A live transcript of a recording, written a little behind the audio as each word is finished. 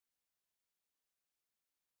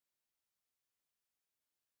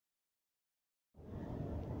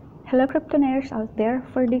Hello Cryptonaires out there!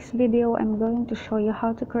 For this video, I'm going to show you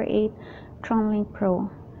how to create Tronlink Pro.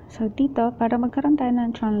 So dito, para magkaroon tayo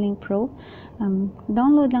ng Tronlink Pro,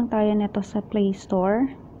 download lang tayo nito sa Play Store.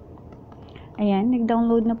 Ayan,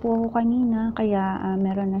 nag-download na po ako kanina, kaya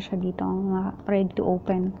meron na siya dito ready to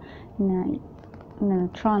open na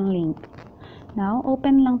Tronlink. Now,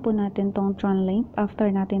 open lang po natin tong Tronlink after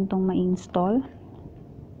natin tong ma-install.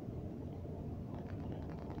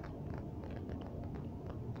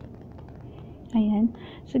 Ayan.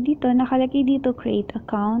 So, dito, nakalagay dito, create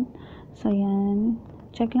account. So, ayan.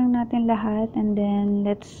 Check lang natin lahat. And then,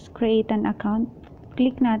 let's create an account.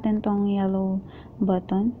 Click natin tong yellow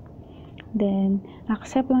button. Then,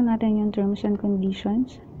 accept lang natin yung terms and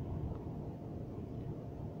conditions.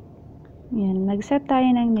 Ayan. Nag-set tayo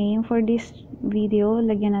ng name for this video.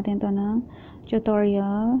 Lagyan natin to ng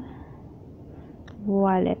tutorial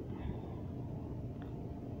wallet.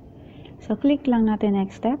 So, click lang natin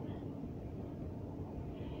next step.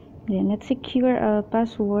 Then, let's secure a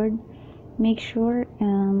password. Make sure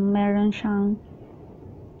meron siyang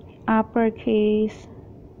uppercase,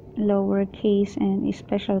 lowercase, and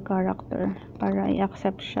special character para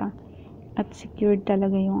i-accept siya. At secured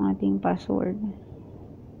talaga yung ating password.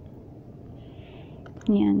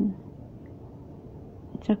 Yan.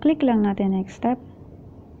 So, click lang natin next step.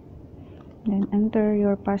 Then, enter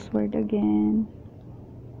your password again.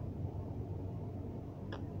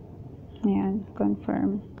 Yan.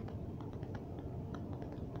 Confirm.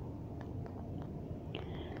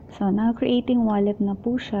 So, now creating wallet na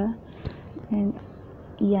po siya. And,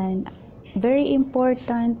 yan. Very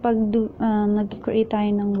important pag nag-create tayo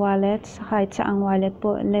ng wallets, kahit saang wallet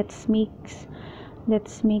po, let's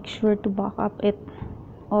make sure to back up it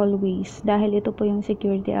always. Dahil ito po yung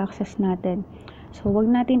security access natin. So, wag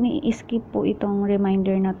natin i-skip po itong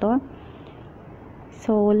reminder na to.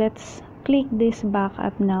 So, let's click this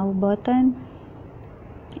backup now button.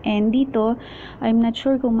 And dito, I'm not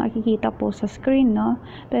sure kung makikita po sa screen, no?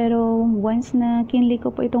 Pero once na kinlik ko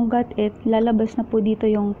po itong got it, lalabas na po dito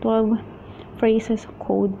yung 12 phrases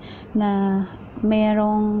code na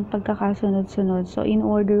merong pagkakasunod-sunod. So, in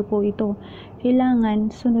order po ito, kailangan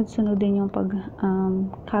sunod-sunod din yung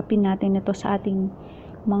pag-copy natin ito sa ating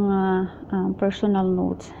mga personal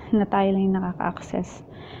notes na tayo lang nakaka-access.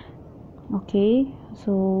 Okay?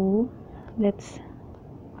 So, let's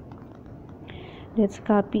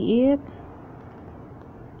copy it.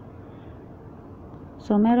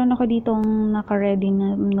 So, meron ako ditong naka-ready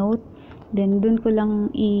na note. Then, dun ko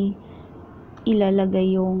lang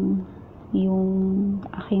ilalagay yung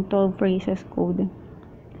aking 12 phrases code.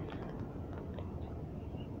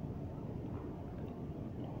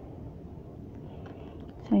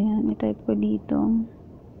 So, yan. I-type ko dito.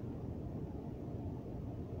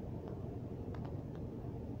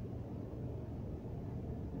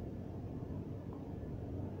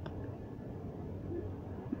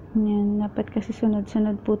 Yan, dapat kasi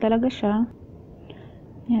sunod-sunod po talaga siya.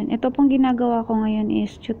 Yan, ito pong ginagawa ko ngayon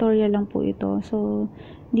is tutorial lang po ito. So,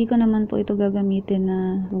 hindi ko naman po ito gagamitin na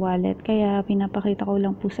wallet. Kaya, pinapakita ko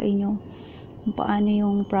lang po sa inyo kung paano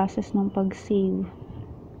yung process ng pag-save.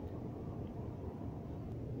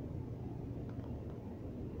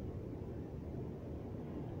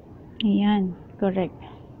 Ayan, correct.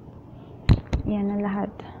 Yan na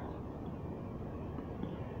lahat.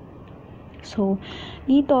 So,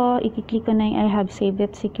 dito, i-click ko na yung I have saved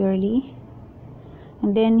it securely.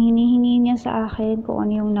 And then, hinihingi niya sa akin kung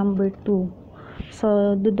ano yung number 2.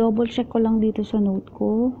 So, double check ko lang dito sa note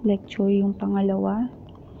ko. Lecture yung pangalawa.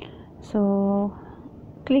 So,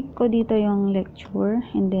 click ko dito yung lecture.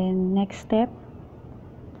 And then, next step.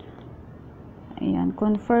 Ayan,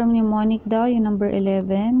 confirm mnemonic daw, yung number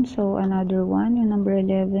 11. So, another one, yung number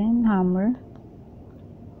 11, hammer.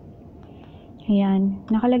 Ayan,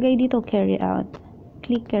 nakalagay dito carry out.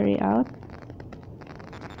 Click carry out.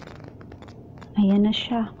 Ayan na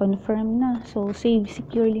siya, confirm na. So, save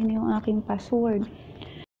securely na yung aking password.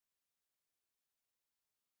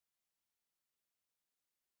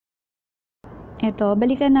 Ito,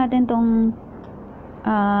 balikan natin tong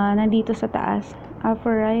nandito sa taas.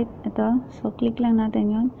 Upper right, ito. So, click lang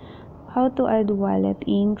natin yun. How to add wallet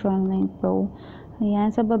in Tronlink Pro.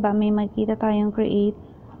 Ayan, sa baba may makita tayong create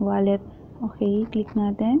wallet. Okay, click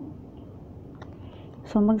natin.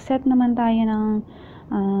 So, mag-set naman tayo ng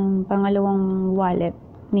pangalawang wallet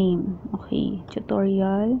name. Okay,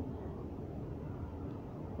 tutorial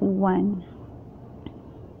 1.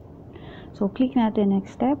 So, click natin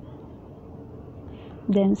next step.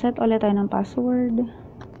 Then, set ulit tayo ng password.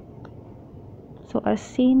 So, as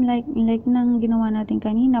same like nang ginawa natin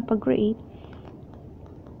kanina, pag-create,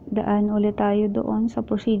 daan ulit tayo doon sa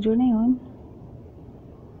procedure na yun.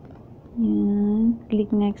 Yan.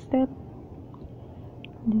 Click next step.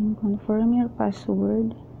 Then confirm your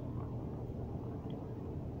password.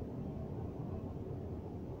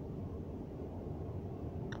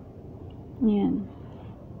 Yan.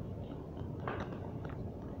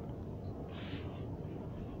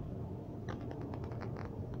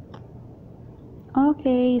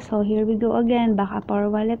 Okay, so here we go again. Back up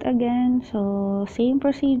our wallet again. So, same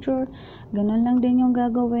procedure. Ganun lang din yung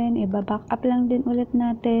gagawin. Iba-back up lang din ulit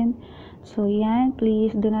natin. So, yan.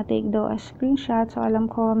 Please do not take daw a screenshot. So,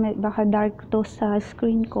 alam ko, baka dark to sa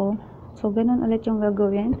screen ko. So, ganun ulit yung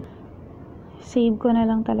gagawin. Save ko na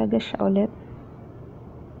lang talaga siya ulit.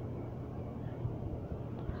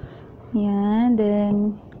 Yan.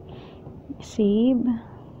 Then, save.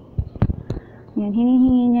 Yan,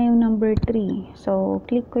 hinihingi niya yung number 3. So,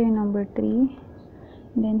 click ko yung number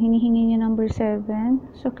 3. Then, hinihingi niya number 7.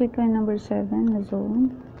 So, click ko yung number 7 na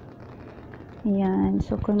zone. Yan.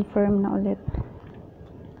 So, confirm na ulit.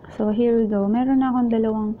 So, here we go. Meron na akong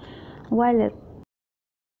dalawang wallet.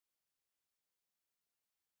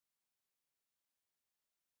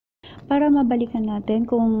 Para mabalikan natin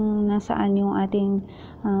kung nasaan yung ating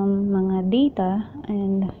mga data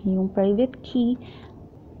and yung private key.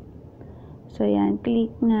 So, yan,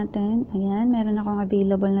 click natin. Ayan, meron akong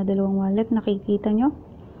available na dalawang wallet. Nakikita nyo?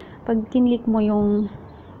 Pag kinlik mo yung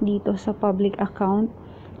dito sa public account,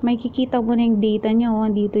 may kikita mo na yung data nyo.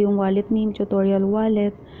 Dito yung wallet name, tutorial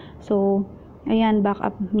wallet. So, ayan,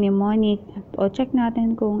 backup mnemonic. O, check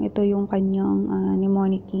natin kung ito yung kanyang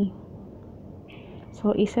mnemonic key.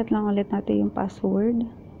 So, iset lang ulit natin yung password.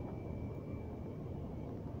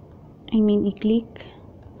 I-click.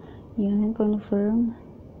 Yan, confirm.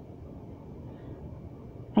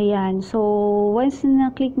 Ayan, so once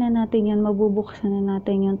na-click na natin yan, mabubuksan na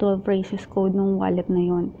natin yung 12 phrases code ng wallet na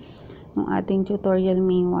yon, ng ating tutorial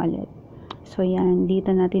main wallet. So yan,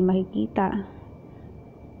 dito natin makikita.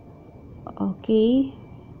 Okay.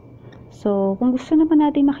 So, kung gusto naman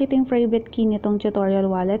natin makita yung private key nitong tutorial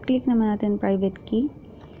wallet, click naman natin private key.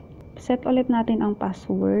 Set ulit natin ang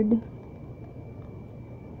password.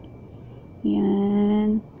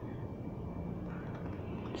 Yan.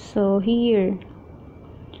 So, here.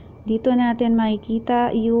 Dito natin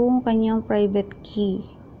makikita yung kanyang private key.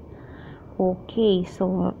 Okay,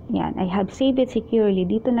 so yan, I have saved it securely.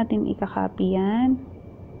 Dito natin i-copy yan.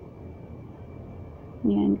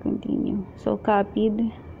 Yan, continue. So,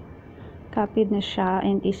 copied na siya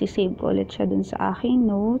and isi-save ko ulit siya dun sa aking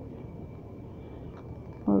note.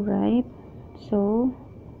 Alright, so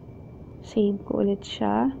save ko ulit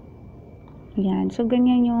siya. Yan, so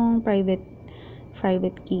ganyan yung private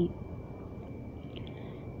key.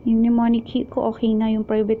 Yung mnemonic key ko okay na, yung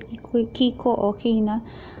private key ko okay na.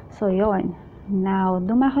 So, yon. Now,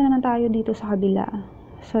 dumako naman tayo dito sa kabila,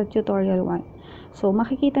 sa tutorial 1. So,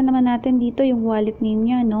 makikita naman natin dito yung wallet name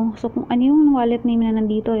niya, no? So, kung ano yung wallet name na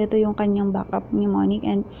nandito, ito yung kanyang backup mnemonic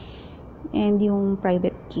and yung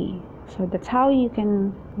private key. So, that's how you can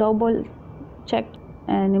double check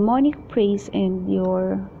mnemonic phrase and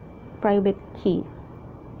your private key.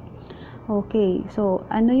 Okay, so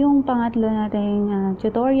ano yung pangatlo nating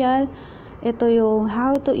tutorial? Ito yung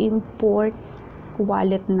how to import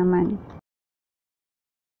wallet naman.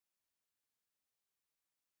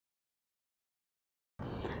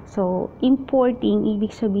 So, importing,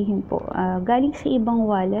 ibig sabihin po, galing sa ibang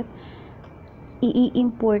wallet,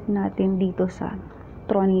 i-import natin dito sa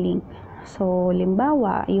Tronlink. So,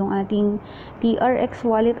 limbawa, yung ating TRX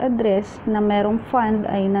wallet address na merong fund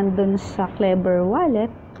ay nandun sa Klever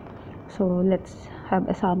wallet. So, let's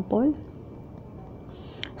have a sample.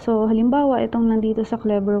 So, halimbawa, itong nandito sa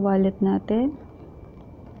Klever wallet natin,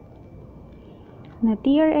 na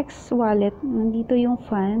TRX wallet, nandito yung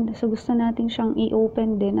fund. So, gusto natin siyang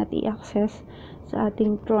i-open din at i-access sa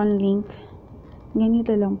ating Tronlink.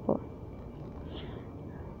 Ganito lang po.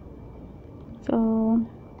 So,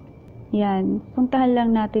 yan. Puntahan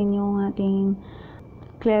lang natin yung ating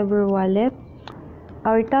Klever wallet.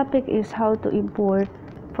 Our topic is how to import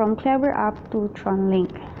from Klever app to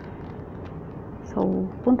Tronlink. So,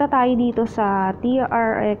 punta tayo dito sa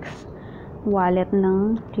TRX wallet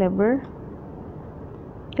ng Klever.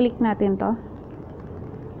 Click natin to.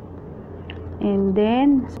 And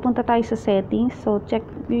then, punta tayo sa settings. So,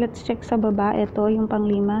 let's check sa baba. Ito, yung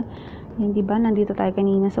pang-5. Yan, diba? Nandito tayo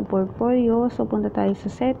kanina sa portfolio. So, punta tayo sa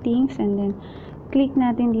settings. And then, click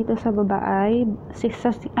natin dito sa baba ay,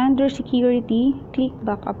 under security, click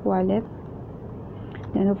backup wallet.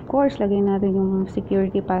 Then, of course, lagay natin yung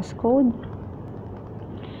security passcode.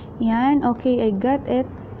 Yan. Okay, I got it.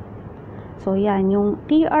 So, yan. Yung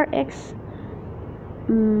TRX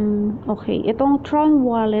Okay, itong Tron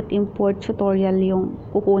wallet import tutorial yung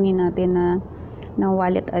kukunin natin na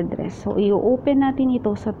wallet address. So, i-open natin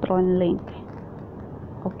ito sa Tronlink.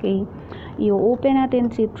 Okay, i-open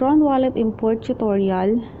natin si Tron wallet import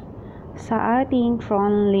tutorial sa ating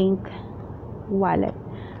Tronlink wallet.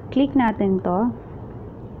 Click natin to.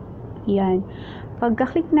 Yan.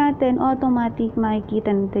 Pagka-click natin, automatic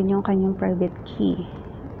makikita natin yung kanyang private key.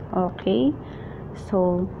 Okay,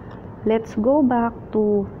 so let's go back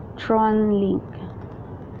to Tronlink.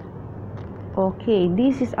 Okay,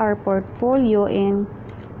 this is our portfolio in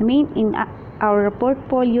our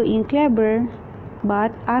portfolio in Klever,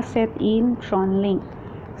 but asset in Tronlink.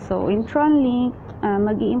 So in Tronlink,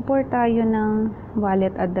 mag-i-import tayo ng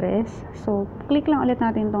wallet address. So click lang ulit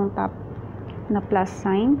natin tong top na plus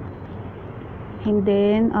sign. And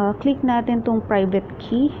then, click natin tong private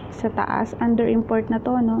key sa taas. Under import na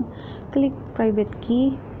to, no? Click private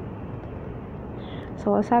key.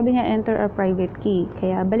 So, sabi niya, enter a private key.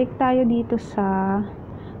 Kaya, balik tayo dito sa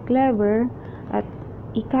Klever at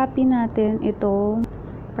i-copy natin itong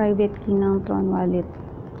private key ng Tron Wallet.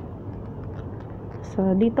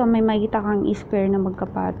 So, dito may makikita kang square na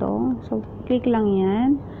magkapatong. So, click lang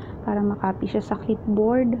yan para makopy siya sa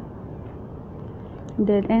clipboard.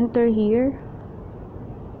 Then, enter here.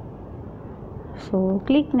 So,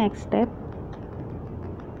 click next step.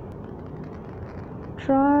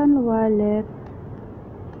 Tron Wallet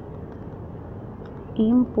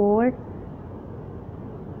import.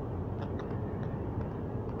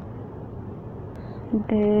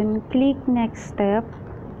 Then, click next step.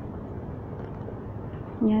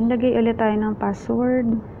 Yan, lagay ulit tayo ng password.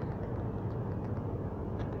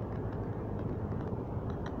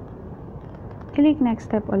 Click next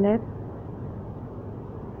step ulit.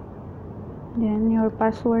 Then, your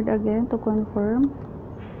password again to confirm.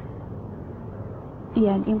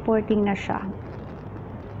 Yan, importing na siya.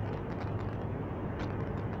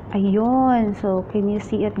 Ayun. So, can you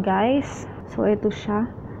see it, guys? So, ito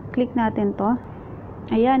siya. Click natin to.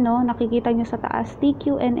 Ayan, no? Nakikita nyo sa taas,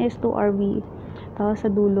 TQNS2RV. Tapos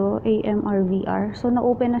sa dulo, AMRVR. So,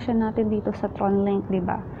 na-open na siya natin dito sa Tronlink,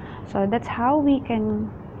 diba? So, that's how we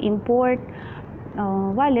can import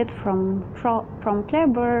wallet from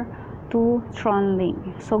Klever to Tronlink.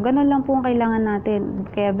 So, ganun lang po ang kailangan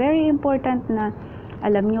natin. Kaya, very important na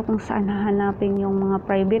alam nyo kung saan hahanapin yung mga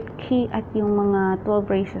private key at yung mga 12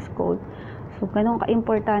 phrases code. So, ganun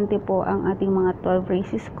ka-importante po ang ating mga 12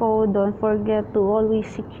 phrases code. Don't forget to always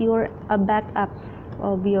secure a backup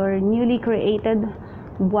of your newly created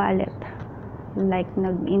wallet. Like,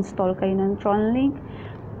 nag-install kayo ng Tronlink,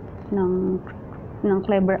 ng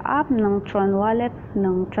Klever app, ng Tron wallet,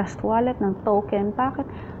 ng Trust wallet, ng token packet,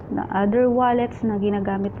 na other wallets na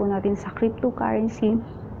ginagamit po natin sa cryptocurrency.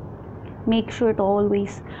 Make sure to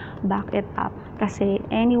always back it up kasi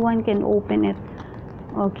anyone can open it.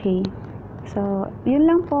 Okay, so yun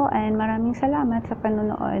lang po and maraming salamat sa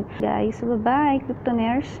panonood, guys. Bye bye,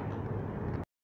 Cryptonaires.